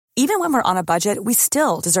Even when we're on a budget, we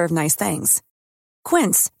still deserve nice things.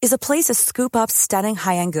 Quince is a place to scoop up stunning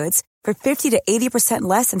high-end goods for 50 to 80%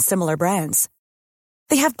 less than similar brands.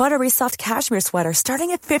 They have buttery soft cashmere sweaters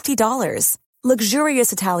starting at $50,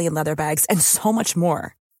 luxurious Italian leather bags, and so much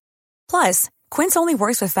more. Plus, Quince only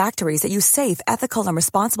works with factories that use safe, ethical, and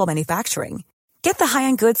responsible manufacturing. Get the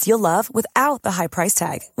high-end goods you'll love without the high price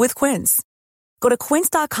tag with Quince. Go to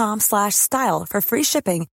quince.com/style for free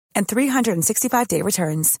shipping and 365-day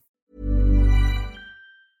returns.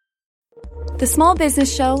 The Small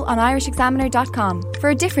Business Show on irishexaminer.com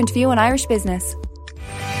for a different view on Irish business.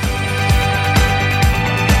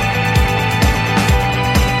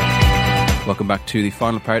 Welcome back to the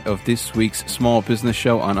final part of this week's Small Business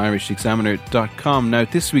Show on irishexaminer.com. Now,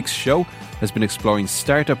 this week's show has been exploring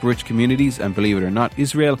startup-rich communities, and believe it or not,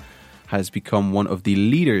 Israel has become one of the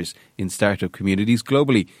leaders in startup communities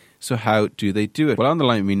globally. So how do they do it? Well, on the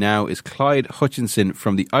line with me now is Clyde Hutchinson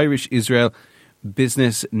from the Irish Israel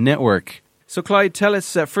Business Network. So, Clyde, tell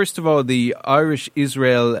us, first of all, the Irish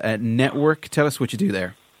Israel Network. Tell us what you do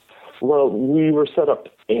there. Well, we were set up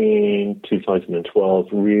in 2012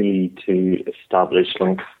 really to establish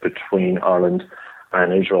links between Ireland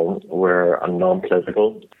and Israel. We're a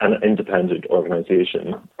non-political and independent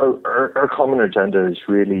organisation. Our common agenda is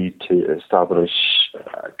really to establish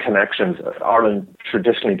connections. Ireland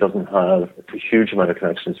traditionally doesn't have a huge amount of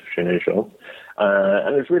connections between Israel.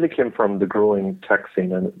 And it really came from the growing tech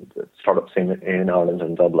scene and startup scene in Ireland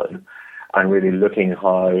and Dublin, and really looking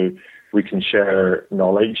how we can share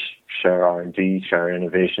knowledge, share R&D, share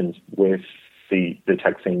innovations with the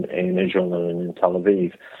tech scene in Israel and in Tel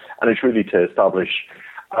Aviv. And it's really to establish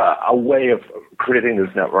a way of creating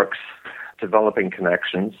those networks, developing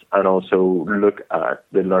connections, and also look at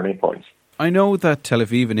the learning points. I know that Tel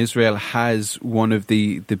Aviv in Israel has one of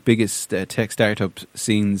the biggest tech startup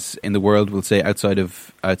scenes in the world, we'll say, outside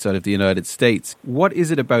of the United States. What is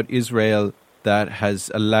it about Israel that has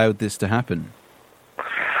allowed this to happen?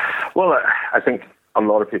 Well, I think a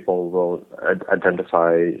lot of people will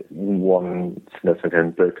identify one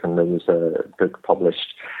significant book, and there was a book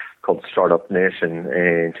published called Startup Nation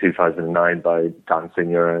in 2009 by Dan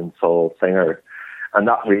Senior and Saul Singer. And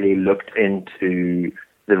that really looked into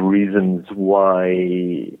the reasons why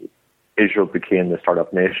Israel became the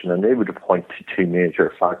startup nation, and they would point to two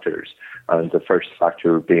major factors. And the first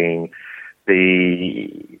factor being the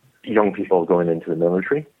young people going into the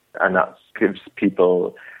military, and that gives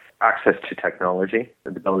people access to technology,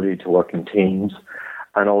 the ability to work in teams,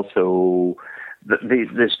 and also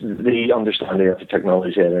the understanding of the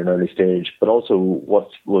technology at an early stage. But also what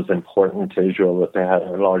was important to Israel, that they had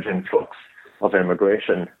a large influx of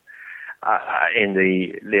immigration in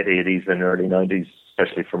the late 80s and early 90s,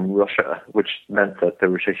 especially from Russia, which meant that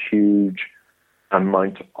there was a huge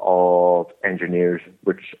amount of engineers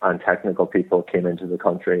and technical people came into the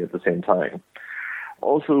country at the same time.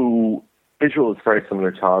 Also, Israel is very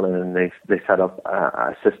similar to Ireland, and they set up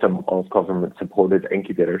a system of government-supported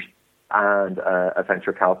incubators and a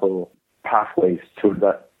venture capital pathways so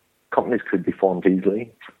that companies could be formed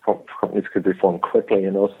easily, companies could be formed quickly,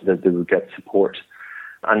 and also that they would get support.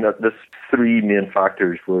 And that these three main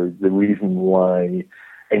factors were the reason why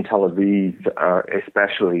in Tel Aviv,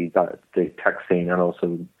 especially that the tech scene and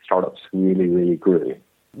also startups really, really grew.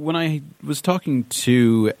 When I was talking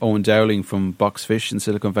to Owen Dowling from Boxfish in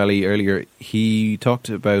Silicon Valley earlier, he talked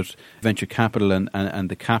about venture capital and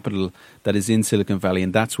the capital that is in Silicon Valley,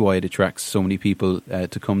 and that's why it attracts so many people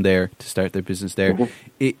to come there to start their business there.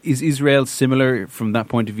 Mm-hmm. Is Israel similar from that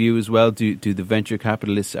point of view as well? Do the venture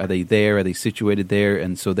capitalists, are they there? Are they situated there?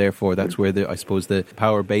 And so therefore that's where I suppose the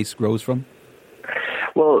power base grows from?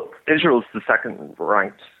 Well, Israel's the second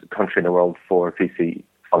ranked country in the world for VC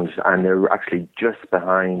funds, and they're actually just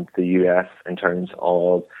behind the US in terms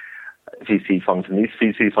of VC funds. And these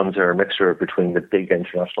VC funds are a mixture between the big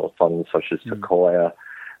international funds such as Sequoia,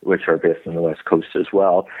 which are based on the West Coast as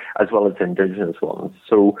well as indigenous ones.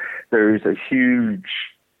 So there's a huge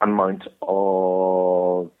amount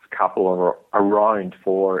of capital around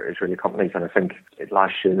for Israeli companies. And I think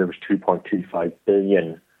last year there was 2.25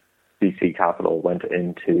 billion VC capital went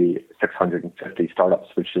into 650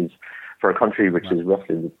 startups, which is, for a country which is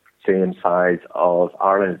roughly the same size of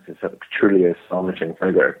Ireland, it's a truly astonishing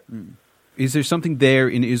figure. Is there something there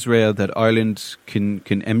in Israel that Ireland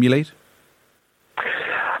can emulate?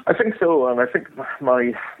 I think so, and I think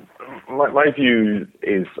my view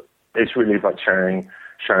is really about sharing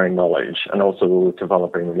knowledge and also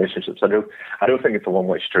developing relationships. I don't think it's a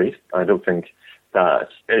one-way street. I don't think that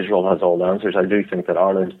Israel has all the answers. I do think that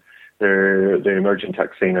Ireland, the emerging tech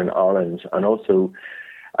scene in Ireland, and also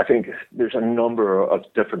I think there's a number of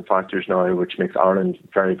different factors now which makes Ireland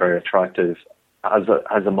very, very attractive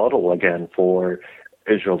as a model again for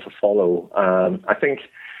Israel to follow. I think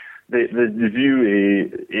the view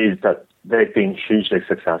is that they've been hugely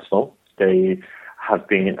successful. They have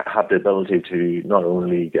the ability to not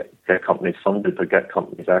only get companies funded but get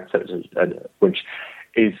companies exited, which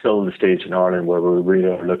is still the stage in Ireland where we're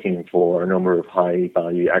really looking for a number of high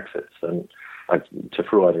value exits. And to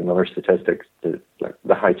throw out another statistic, the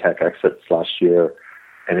high tech exits last year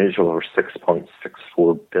in Israel were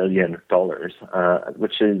 $6.64 billion,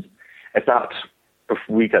 which is, if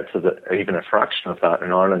we get to even a fraction of that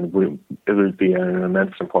in Ireland, it would be an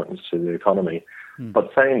immense importance to the economy.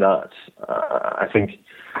 But saying that, I think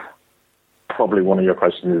probably one of your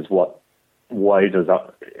questions is why does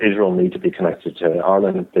Israel need to be connected to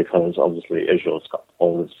Ireland? Because obviously Israel's got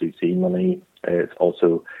all this VC money. It's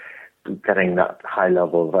also getting that high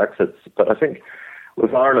level of exits. But I think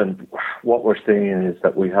with Ireland, what we're seeing is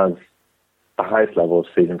that we have the highest level of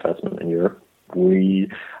seed investment in Europe. We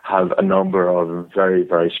have a number of very,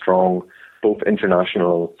 very strong, both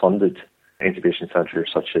international funded incubation centres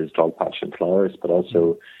such as Dogpatch and Flowers, but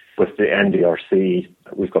also with the NDRC,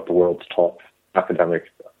 we've got the world's top academic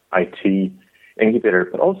IT incubator,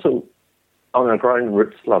 but also on a ground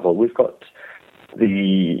roots level, we've got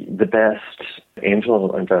the best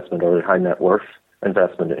angel investment or high net worth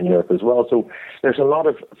investment in Europe as well. So there's a lot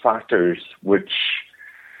of factors which,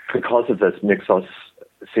 because of this, makes us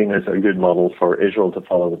seen as a good model for Israel to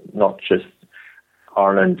follow, not just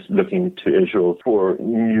Ireland looking to Israel for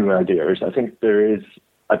new ideas. I think there is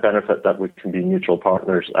a benefit that we can be mutual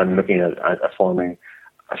partners and looking at forming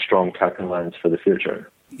a strong tech alliance for the future.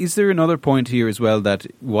 Is there another point here as well that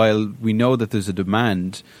while we know that there's a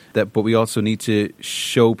demand, but we also need to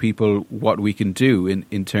show people what we can do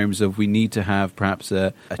in terms of we need to have perhaps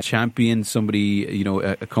a champion, somebody,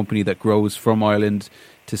 a company that grows from Ireland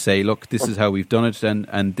to say, look, this is how we've done it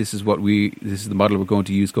and this is this is the model we're going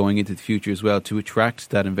to use going into the future as well to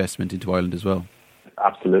attract that investment into Ireland as well.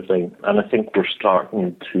 Absolutely. And I think we're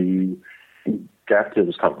starting to get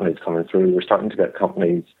those companies coming through. We're starting to get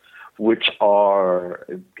companies which are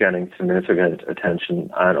getting significant attention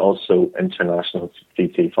and also international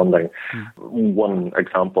VC funding. One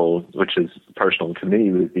example, which is personal to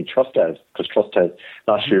me, would be Trusted, because Trusted,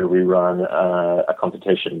 last year we ran a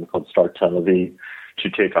competition called Start Tel Aviv to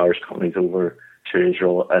take Irish companies over to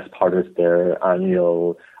Israel as part of their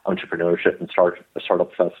annual entrepreneurship and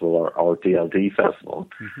startup festival or DLD festival.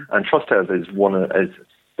 And Trusted is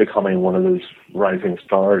becoming one of those rising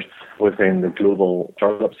stars within the global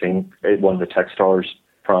startup scene. It won the Techstars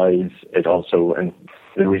prize. It also, in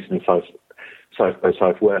the recent South by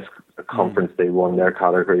Southwest conference, they won their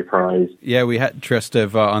category prize. Yeah, we had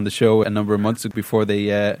Trusted on the show a number of months ago before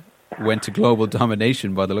they went to global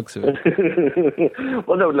domination by the looks of it.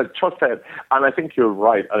 Well, no, Trusted, and I think you're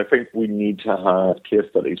right. I think we need to have case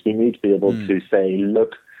studies. We need to be able to say,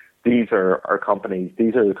 look, these are our companies.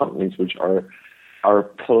 These are the companies which are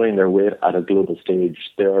pulling their weight at a global stage.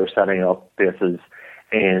 They are setting up bases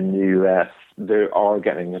in the US. They are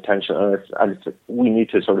getting attention. And we need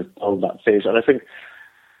to sort of build that stage. And I think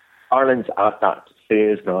Ireland's at that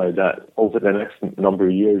phase now that over the next number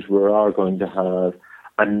of years, we are going to have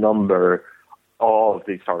a number of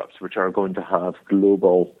these startups which are going to have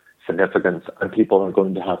global significance, and people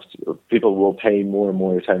will pay more and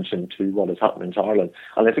more attention to what is happening to Ireland.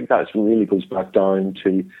 And I think that really goes back down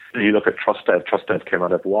to, you look at Trusted came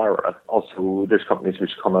out of Wara. Also, there's companies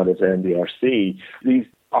which come out of the NDRC. These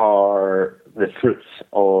are the fruits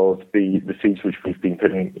of the seeds which we've been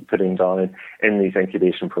putting down in these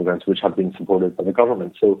incubation programs, which have been supported by the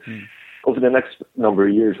government. So over the next number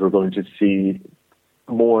of years, we're going to see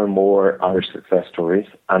more and more Irish success stories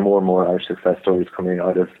and more Irish success stories coming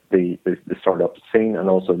out of the startup scene and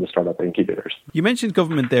also the startup incubators. You mentioned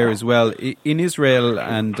government there as well. In Israel,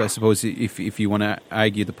 and I suppose if you want to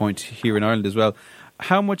argue the point here in Ireland as well,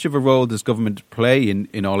 how much of a role does government play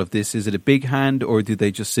in all of this? Is it a big hand, or do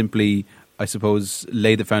they just simply, I suppose,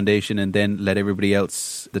 lay the foundation and then let everybody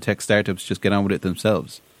else, the tech startups, just get on with it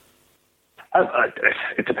themselves?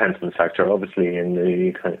 It depends on the sector. Obviously, in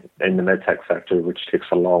the medtech sector, which takes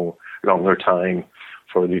a longer time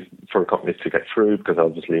for companies to get through, because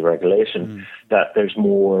obviously regulation, that there's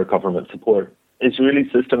more government support. Israeli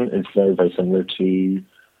system is very, very similar to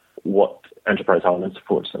what Enterprise Ireland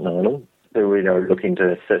supports in Ireland. They really are looking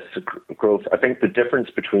to assist growth. I think the difference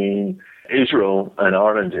between Israel and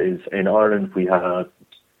Ireland is in Ireland we have,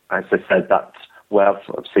 as I said, that wealth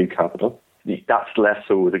of seed capital. That's less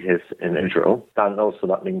so the case in Israel. And also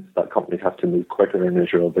that means that companies have to move quicker in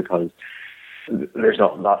Israel because there's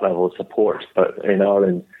not that level of support. But in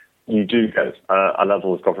Ireland, you do get a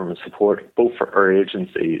level of government support, both for our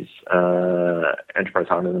agencies. Enterprise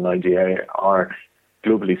Ireland and IDA are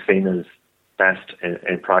globally seen as best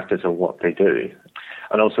in practice of what they do.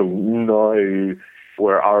 And also now,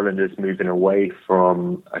 where Ireland is moving away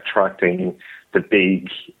from attracting the big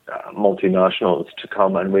multinationals to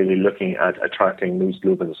come and really looking at attracting those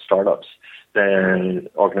global startups, then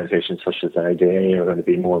organizations such as IDA are going to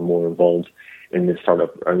be more and more involved in the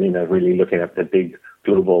startup arena, really looking at the big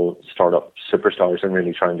global startup superstars and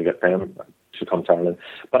really trying to get them to come to Ireland.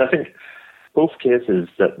 But I think both cases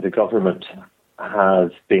that the government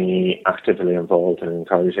has been actively involved in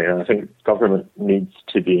encouraging, and I think government needs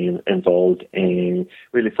to be involved in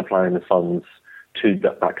really supplying the funds to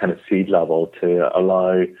that kind of seed level to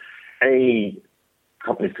allow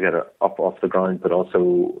companies to get up off the ground, but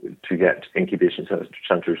also to get incubation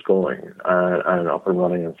centres going and up and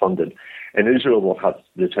running and funded. In Israel, what has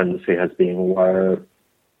the tendency has been where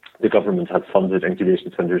the government has funded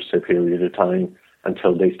incubation centres for a period of time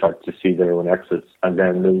until they start to see their own exits, and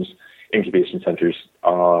then those incubation centres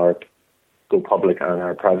go public and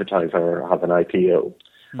are privatised or have an IPO.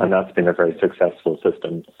 And that's been a very successful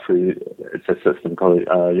system. It's a system called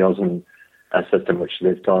Yosem system, which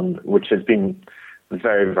they've done, which has been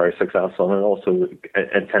very, very successful, and also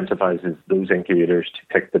incentivizes those incubators to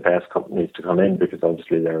pick the best companies to come in, because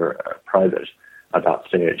obviously they're private at that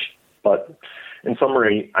stage. But in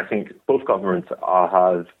summary, I think both governments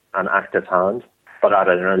have an active hand, but at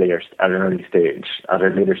an early stage. At a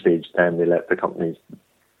later stage, then they let the companies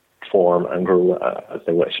form and grow as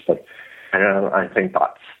they wish. But I think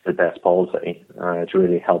that's the best policy to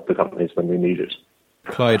really help the companies when they need it.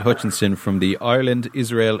 Clyde Hutchinson from the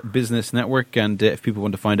Ireland-Israel Business Network, and if people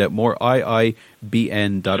want to find out more,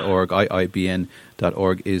 iibn.org.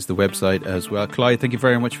 iibn.org is the website as well. Clyde, thank you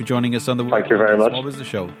very much for joining us on the Thank you very much. Small Business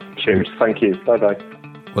Show. Cheers. Thank you. Bye-bye.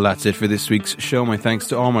 Well, that's it for this week's show. My thanks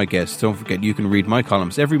to all my guests. Don't forget, you can read my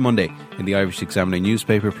columns every Monday in the Irish Examiner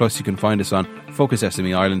newspaper. Plus, you can find us on Focus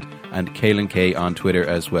SME Ireland and Caelan K on Twitter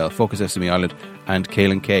as well. Focus SME Ireland and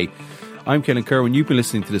Caelan K. I'm Caelan Kerwin. You've been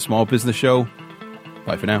listening to the Small Business Show.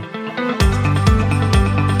 Bye for now.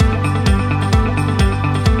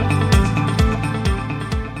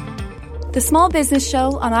 The Small Business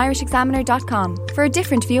Show on irishexaminer.com for a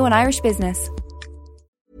different view on Irish business.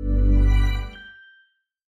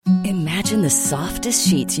 Imagine the softest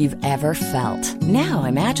sheets you've ever felt. Now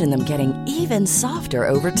imagine them getting even softer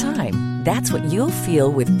over time. That's what you'll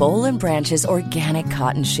feel with Boll & Branch's organic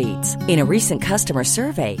cotton sheets. In a recent customer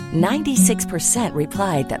survey, 96%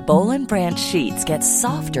 replied that Boll & Branch sheets get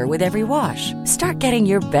softer with every wash. Start getting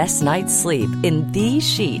your best night's sleep in these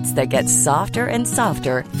sheets that get softer and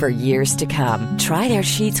softer for years to come. Try their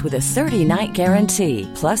sheets with a 30-night guarantee.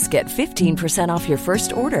 Plus, get 15% off your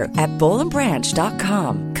first order at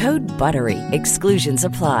bollandbranch.com. Code BUTTERY. Exclusions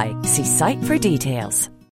apply. See site for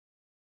details.